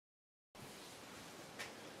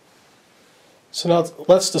So now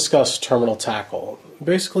let's discuss terminal tackle.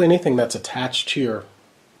 Basically anything that's attached to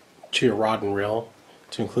your rod and reel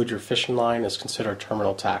to include your fishing line is considered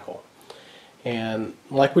terminal tackle. And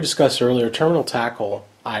like we discussed earlier, terminal tackle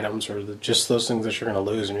items are just those things that you're going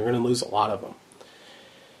to lose, and you're going to lose a lot of them.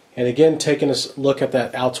 And again, taking a look at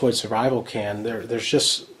that Altoid survival can, there's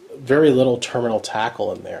just very little terminal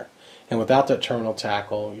tackle in there. And without that terminal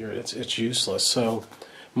tackle, it's useless. So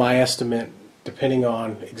my estimate, depending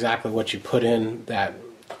on exactly what you put in that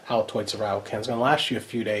Altoid survival can, is going to last you a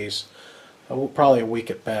few days, probably a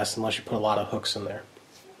week at best, unless you put a lot of hooks in there.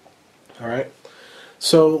 Alright,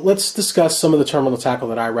 so let's discuss some of the terminal tackle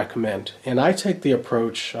that I recommend. And I take the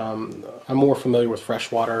approach, I'm more familiar with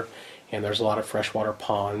freshwater, and there's a lot of freshwater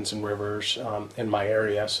ponds and rivers in my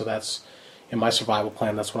area, so that's in my survival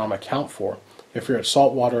plan, that's what I'm account for. If you're at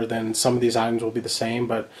saltwater, then some of these items will be the same,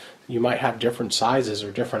 but you might have different sizes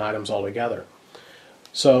or different items altogether.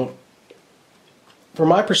 So, from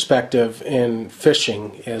my perspective in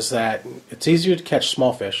fishing is that it's easier to catch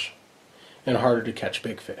small fish and harder to catch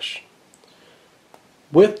big fish.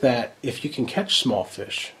 With that, if you can catch small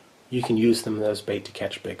fish, you can use them as bait to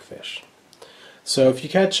catch big fish. So if you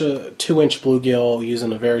catch a 2-inch bluegill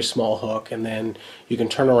using a very small hook, and then you can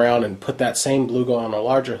turn around and put that same bluegill on a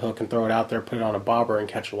larger hook and throw it out there, put it on a bobber and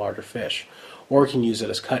catch a larger fish. Or you can use it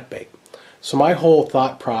as cut bait. So my whole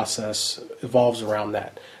thought process evolves around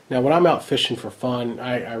that. Now when I'm out fishing for fun,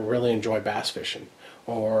 I really enjoy bass fishing,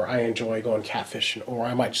 or I enjoy going catfishing, or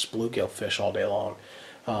I might just bluegill fish all day long.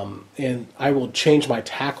 And I will change my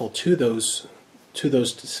tackle to those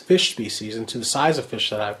fish species and to the size of fish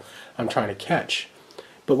that I'm trying to catch.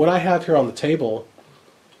 But what I have here on the table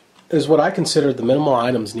is what I consider the minimal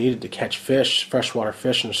items needed to catch fish, freshwater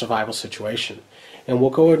fish, in a survival situation. And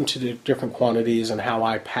we'll go into the different quantities and how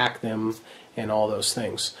I pack them and all those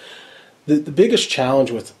things. The biggest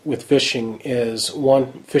challenge with fishing is,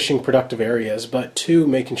 one, fishing productive areas, but two,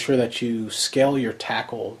 making sure that you scale your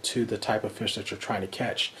tackle to the type of fish that you're trying to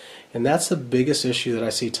catch. And that's the biggest issue that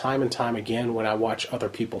I see time and time again when I watch other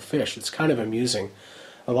people fish. It's kind of amusing.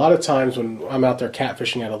 A lot of times when I'm out there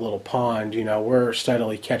catfishing at a little pond, you know, we're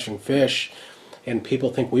steadily catching fish, and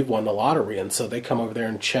people think we've won the lottery, and so they come over there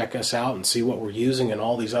and check us out and see what we're using and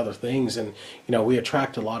all these other things, and you know, we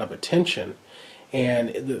attract a lot of attention. And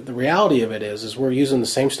the reality of it is we're using the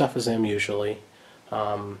same stuff as them usually,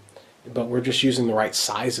 but we're just using the right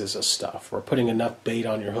sizes of stuff. We're putting enough bait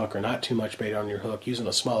on your hook, or not too much bait on your hook, using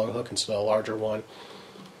a smaller hook instead of a larger one,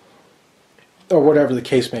 or whatever the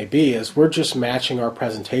case may be. Is we're just matching our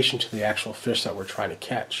presentation to the actual fish that we're trying to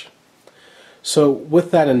catch. So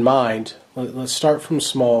with that in mind, let's start from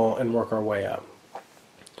small and work our way up.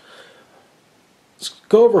 Let's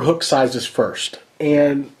go over hook sizes first.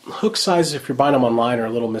 And hook sizes, if you're buying them online, are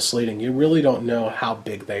a little misleading. You really don't know how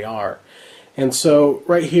big they are. And so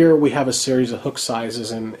right here we have a series of hook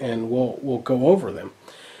sizes, and we'll go over them.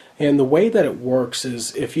 And the way that it works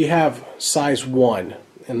is, if you have size 1,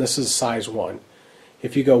 and this is size 1,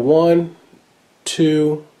 if you go 1,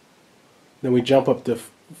 2, then we jump up to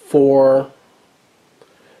 4.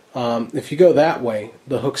 If you go that way,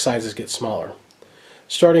 the hook sizes get smaller.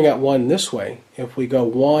 Starting at 1 this way, if we go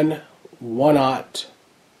 1, 1/0,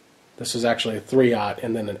 this is actually a 3/0,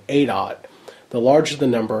 and then an 8/0, the larger the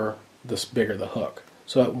number, the bigger the hook.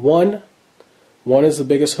 So at 1 is the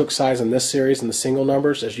biggest hook size in this series in the single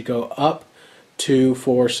numbers. As you go up 2,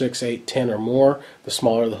 4, 6, 8, 10 or more, the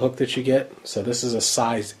smaller the hook that you get. So this is a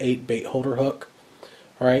size 8 bait holder hook.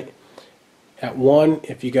 Alright, at 1,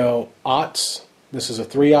 if you go aughts, this is a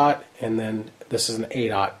 3/0, and then this is an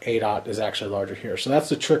 8/0. 8/0 is actually larger here. So that's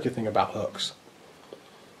the tricky thing about hooks.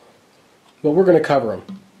 But we're going to cover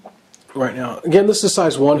them right now. Again, this is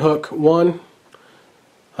size 1 hook. 1,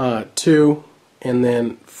 2, and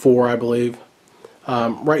then 4, I believe.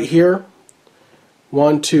 Right here,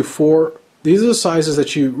 1, 2, 4. These are the sizes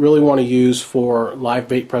that you really want to use for live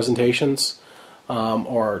bait presentations,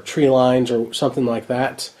 or tree lines or something like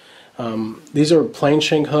that. These are plain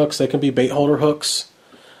shank hooks. They can be bait holder hooks.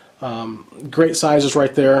 Great sizes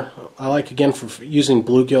right there. I like, again, for using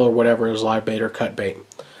bluegill or whatever as live bait or cut bait.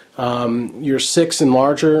 Your 6 and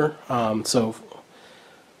larger,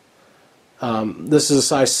 this is a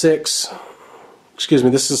size 6, excuse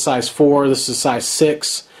me, this is a size 4, this is a size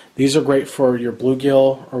 6. These are great for your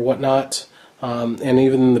bluegill or whatnot, and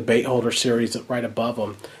even in the bait holder series right above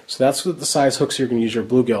them. So that's what the size hooks you're going to use your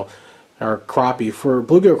bluegill or crappie. For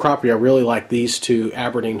bluegill or crappie, I really like these two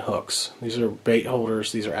Aberdeen hooks. These are bait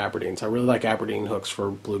holders, these are Aberdeens. I really like Aberdeen hooks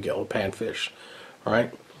for bluegill, panfish.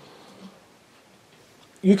 Alright?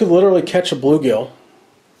 You could literally catch a bluegill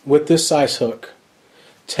with this size hook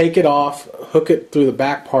take it off, hook it through the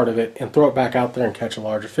back part of it, and throw it back out there and catch a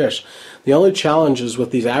larger fish. The only challenge is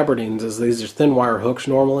with these Aberdeens is these are thin wire hooks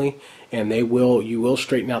normally, and you will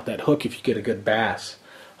straighten out that hook if you get a good bass.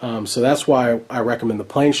 So that's why I recommend the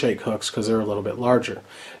plain shake hooks, because they're a little bit larger.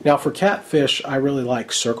 Now for catfish, I really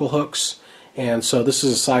like circle hooks, and so this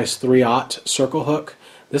is a size 3/0 circle hook.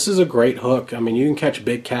 This is a great hook. I mean, you can catch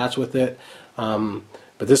big cats with it,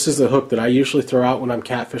 but this is the hook that I usually throw out when I'm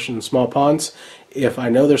catfishing in small ponds. If I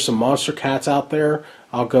know there's some monster cats out there,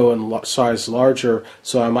 I'll go in size larger,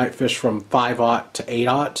 so I might fish from 5/0 to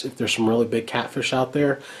 8/0 if there's some really big catfish out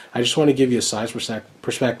there. I just want to give you a size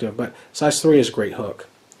perspective, but size 3 is a great hook.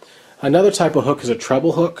 Another type of hook is a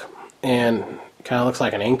treble hook, and kind of looks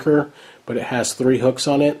like an anchor, but it has 3 hooks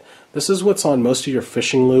on it. This is what's on most of your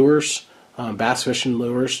fishing lures, bass fishing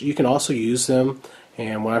lures. You can also use them,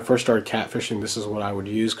 and when I first started catfishing, this is what I would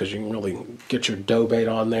use, because you can really get your dough bait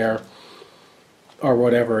on there or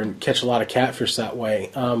whatever and catch a lot of catfish that way.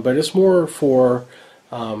 But it's more for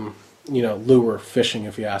lure fishing,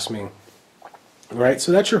 if you ask me. All right,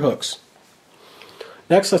 so that's your hooks.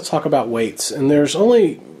 Next, let's talk about weights. And there's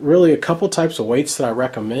only really a couple types of weights that I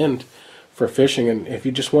recommend for fishing, and if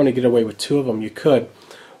you just want to get away with 2 of them, you could.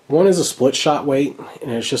 One is a split shot weight,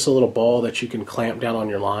 and it's just a little ball that you can clamp down on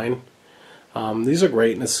your line. These are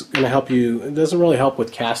great, and it's going to help you. It doesn't really help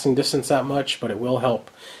with casting distance that much, but it will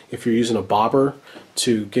help if you're using a bobber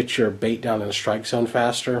to get your bait down in the strike zone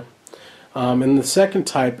faster. And the second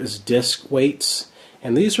type is disc weights,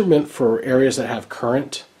 and these are meant for areas that have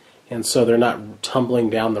current, and so they're not tumbling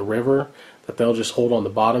down the river, that they'll just hold on the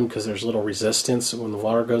bottom because there's little resistance when the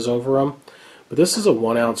water goes over them. But this is a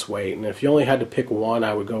 1 ounce weight, and if you only had to pick one,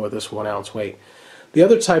 I would go with this 1 ounce weight. The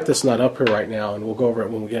other type that's not up here right now, and we'll go over it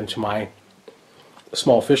when we get into my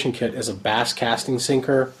small fishing kit, is a bass casting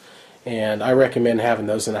sinker, and I recommend having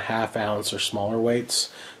those in a 1/2 ounce or smaller weights.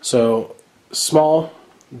 So small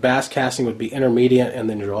bass casting would be intermediate, and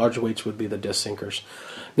then your larger weights would be the disc sinkers.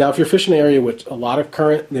 Now if you're fishing an area with a lot of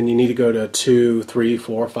current, then you need to go to 2, 3,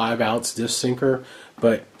 4, 5 ounce disc sinker.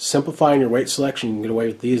 But simplifying your weight selection, you can get away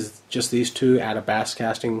with just these 2, add a bass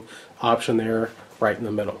casting option there right in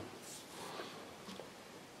the middle.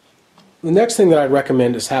 The next thing that I'd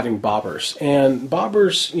recommend is having bobbers. And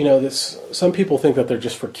bobbers, some people think that they're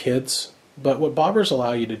just for kids, but what bobbers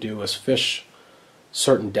allow you to do is fish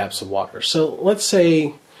certain depths of water. So let's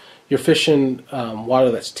say you're fishing water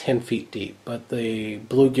that's 10 feet deep, but the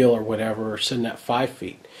bluegill or whatever are sitting at 5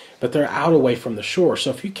 feet, but they're out away from the shore. So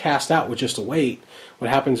if you cast out with just a weight, what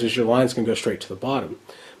happens is your line's going to go straight to the bottom.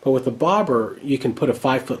 But with a bobber, you can put a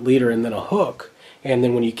 5-foot leader and then a hook, and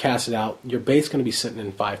then when you cast it out, your bait's going to be sitting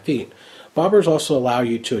in 5 feet. Bobbers also allow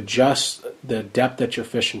you to adjust the depth that you're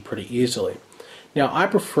fishing pretty easily. Now, I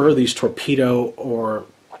prefer these torpedo or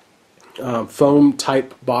foam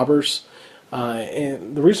type bobbers,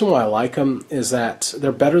 and the reason why I like them is that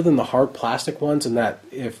they're better than the hard plastic ones in that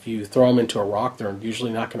if you throw them into a rock, they're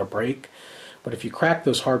usually not going to break. But if you crack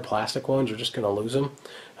those hard plastic ones, you're just going to lose them.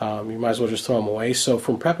 You might as well just throw them away. So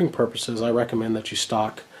for prepping purposes, I recommend that you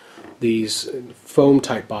stock these foam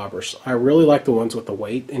type bobbers. I really like the ones with the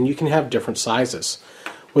weight, and you can have different sizes.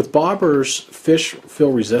 With bobbers, fish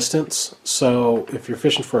feel resistance, so if you're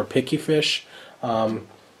fishing for a picky fish,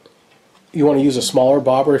 you want to use a smaller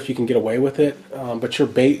bobber if you can get away with it, but your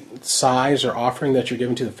bait size or offering that you're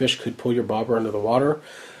giving to the fish could pull your bobber under the water.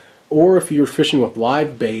 Or if you're fishing with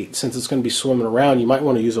live bait, since it's going to be swimming around, you might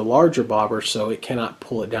want to use a larger bobber so it cannot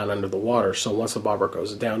pull it down under the water. So once the bobber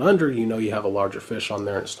goes down under, you know you have a larger fish on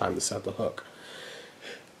there and it's time to set the hook.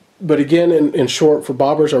 But again, in short, for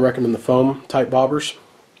bobbers, I recommend the foam type bobbers,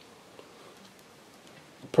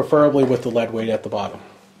 preferably with the lead weight at the bottom.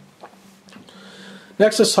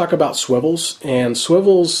 Next, let's talk about swivels. And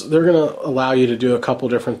swivels, they're going to allow you to do a couple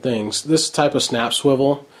different things. This type of snap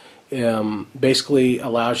swivel basically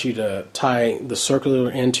allows you to tie the circular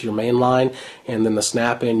end to your main line, and then the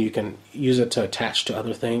snap end you can use it to attach to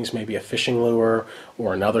other things, maybe a fishing lure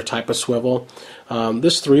or another type of swivel.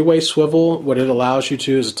 This 3-way swivel, what it allows you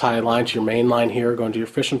to is to tie a line to your main line here going to your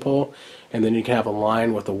fishing pole, and then you can have a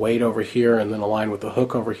line with a weight over here and then a line with a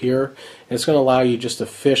hook over here. And it's going to allow you just to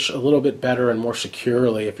fish a little bit better and more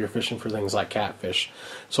securely if you're fishing for things like catfish.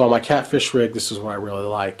 So on my catfish rig, this is what I really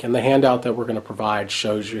like. And the handout that we're going to provide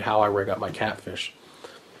shows you how I rig up my catfish.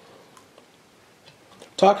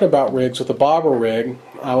 Talking about rigs, with the bobber rig,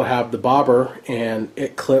 I will have the bobber and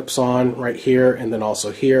it clips on right here and then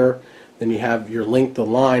also here. Then you have your length of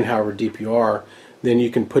line, however deep you are. Then you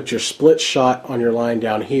can put your split shot on your line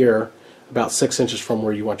down here, about 6 inches from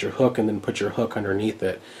where you want your hook, and then put your hook underneath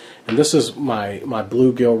it. And this is my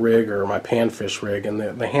bluegill rig or my panfish rig, and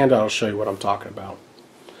the handout will show you what I'm talking about.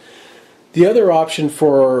 The other option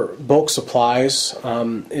for bulk supplies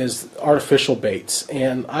is artificial baits,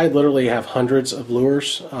 and I literally have hundreds of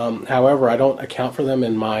lures. However, I don't account for them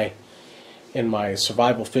in my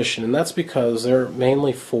survival fishing, and that's because they're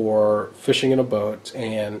mainly for fishing in a boat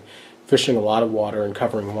and fishing a lot of water and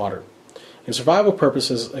covering water. In survival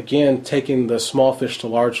purposes, again, taking the small fish to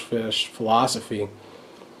large fish philosophy,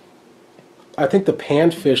 I think the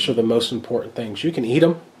panned fish are the most important things. You can eat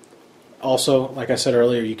them. Also, like I said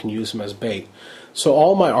earlier, you can use them as bait. So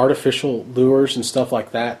all my artificial lures and stuff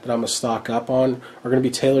like that I'm going to stock up on are going to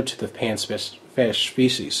be tailored to the panned fish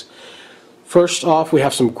species. First off, we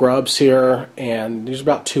have some grubs here, and these are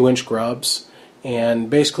about 2-inch grubs. And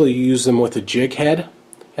basically you use them with a jig head,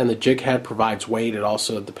 and the jig head provides weight. It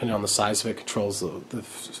also, depending on the size of it, controls the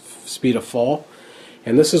speed of fall.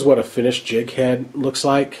 And this is what a finished jig head looks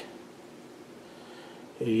like.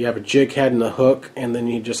 You have a jig head and a hook, and then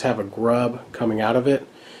you just have a grub coming out of it.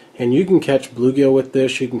 And you can catch bluegill with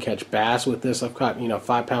this. You can catch bass with this. I've caught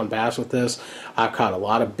 5-pound bass with this. I've caught a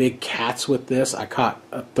lot of big cats with this. I caught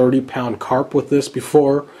a 30-pound carp with this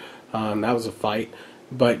before. That was a fight.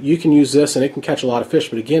 But you can use this, and it can catch a lot of fish.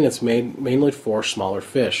 But again, it's made mainly for smaller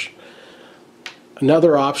fish.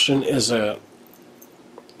 Another option is a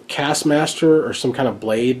Castmaster or some kind of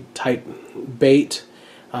blade type bait.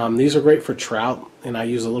 These are great for trout, and I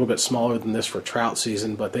use a little bit smaller than this for trout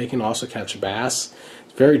season, but they can also catch bass.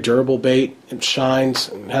 It's very durable bait. It shines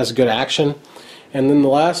and has good action. And then the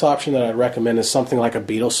last option that I'd recommend is something like a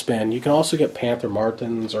beetle spin. You can also get panther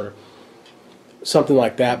martins or something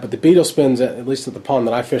like that, but the beetle spins, at least at the pond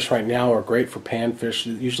that I fish right now, are great for panfish,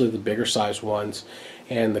 usually the bigger size ones,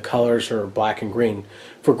 and the colors are black and green.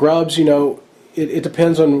 For grubs, it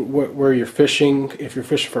depends on where you're fishing. If you're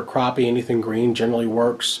fishing for crappie, anything green generally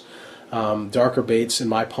works. Darker baits in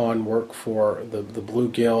my pond work for the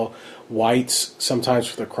bluegill. Whites sometimes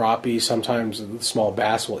for the crappie. Sometimes the small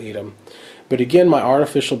bass will eat them. But again, my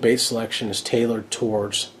artificial bait selection is tailored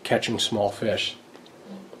towards catching small fish.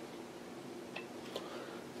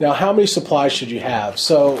 Now, how many supplies should you have?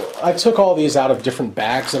 So I took all these out of different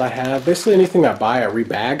bags that I have. Basically anything I buy, I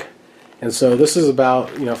rebag. And so this is about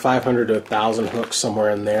 500 to 1,000 hooks, somewhere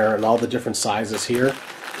in there, and all the different sizes here.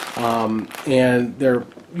 And they're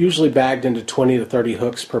usually bagged into 20 to 30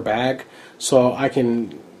 hooks per bag. So I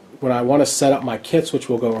can, when I want to set up my kits, which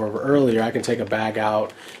we'll go over earlier, I can take a bag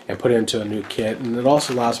out and put it into a new kit. And it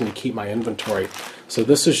also allows me to keep my inventory. So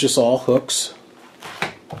this is just all hooks.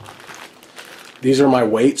 These are my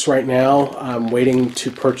weights right now. I'm waiting to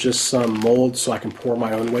purchase some molds so I can pour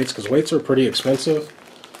my own weights, because weights are pretty expensive.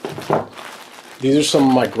 These are some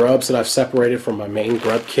of my grubs that I've separated from my main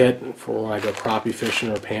grub kit for when I go crappie fishing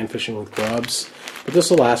or pan fishing with grubs. But this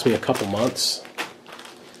will last me a couple months.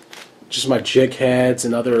 Just my jig heads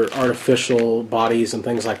and other artificial bodies and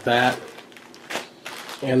things like that.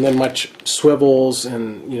 And then my swivels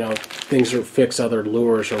and things to fix other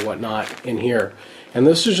lures or whatnot in here. And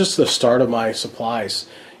this is just the start of my supplies.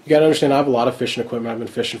 You got to understand, I have a lot of fishing equipment. I've been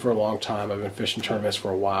fishing for a long time. I've been fishing tournaments for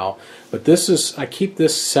a while. But I keep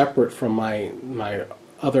this separate from my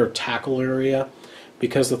other tackle area,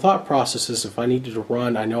 because the thought process is if I needed to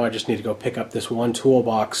run, I know I just need to go pick up this one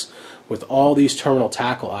toolbox with all these terminal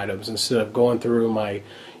tackle items instead of going through my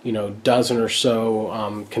dozen or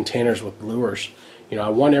so containers with lures. I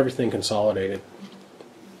want everything consolidated.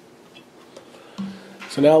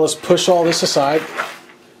 So now let's push all this aside.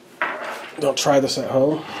 Don't try this at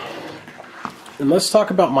home. And let's talk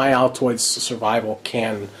about my Altoids survival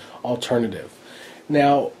can alternative.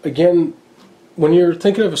 Now, again, when you're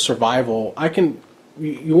thinking of a survival,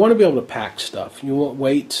 you want to be able to pack stuff. You want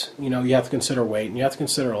weight, you have to consider weight, and you have to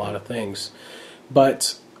consider a lot of things.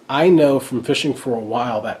 But I know from fishing for a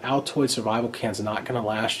while that Altoid survival can's not going to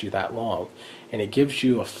last you that long. And it gives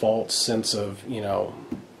you a false sense of,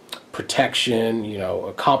 protection,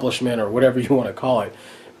 accomplishment, or whatever you want to call it.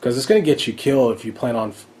 Because it's going to get you killed if you plan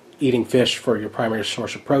on eating fish for your primary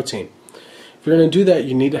source of protein. If you're going to do that,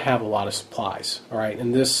 you need to have a lot of supplies. All right,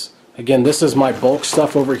 and this is my bulk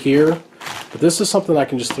stuff over here, but this is something I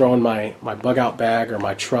can just throw in my bug out bag or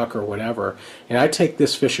my truck or whatever, and I take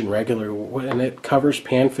this fishing regularly, and it covers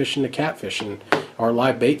pan fishing to catfishing or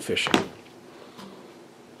live bait fishing.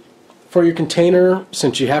 For your container,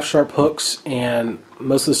 since you have sharp hooks and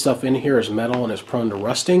most of the stuff in here is metal and is prone to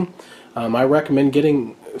rusting, I recommend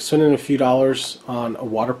spending a few dollars on a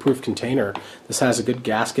waterproof container. This has a good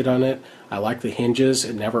gasket on it. I like the hinges.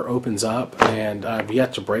 It never opens up, and I've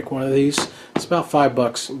yet to break one of these. It's about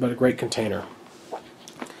 $5, but a great container.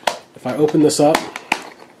 If I open this up,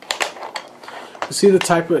 you see the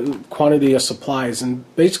type and quantity of supplies, and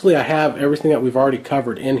basically I have everything that we've already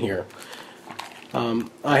covered in here.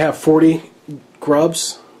 I have 40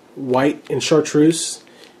 grubs, white and chartreuse,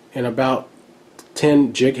 and about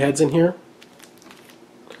 10 jig heads in here.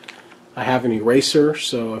 I have an eraser,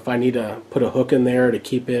 so if I need to put a hook in there to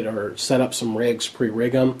keep it or set up some rigs,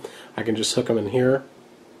 pre-rig them, I can just hook them in here.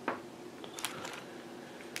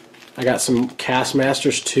 I got some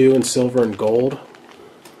Castmasters 2 in silver and gold.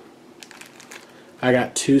 I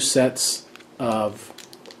got 2 sets of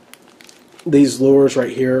these lures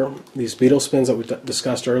right here, these beetle spins that we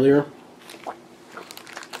discussed earlier.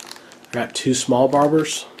 I got 2 small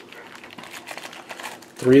bobbers,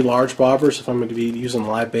 3 large bobbers if I'm going to be using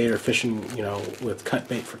live bait or fishing, with cut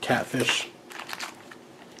bait for catfish.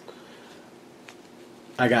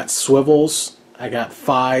 I got swivels. I got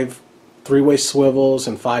 5 3-way swivels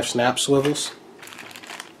and 5 snap swivels.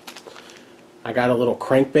 I got a little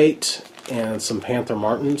crankbait and some Panther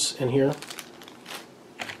Martins in here.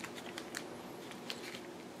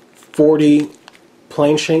 40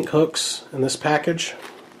 plain shank hooks in this package.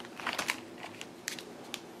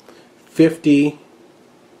 50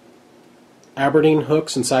 Aberdeen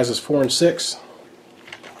hooks in sizes 4 and 6.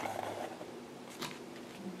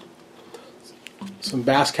 Some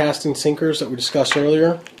bass casting sinkers that we discussed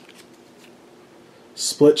earlier.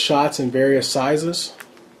 Split shots in various sizes.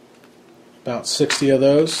 About 60 of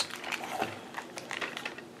those.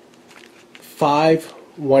 5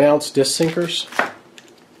 1-ounce disc sinkers.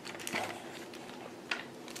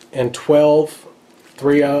 And 12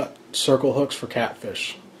 3-aught circle hooks for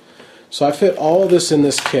catfish. So I fit all of this in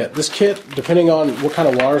this kit. This kit, depending on what kind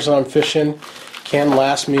of waters I'm fishing, can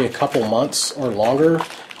last me a couple months or longer.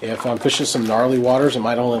 If I'm fishing some gnarly waters, it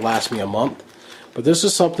might only last me a month. But this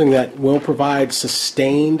is something that will provide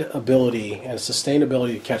sustained ability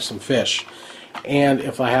to catch some fish. And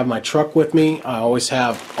if I have my truck with me, I always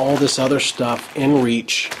have all this other stuff in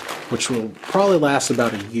reach, which will probably last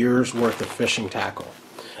about a year's worth of fishing tackle.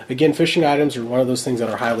 Again, fishing items are one of those things that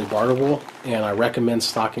are highly barterable, and I recommend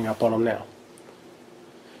stocking up on them now.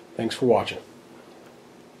 Thanks for watching.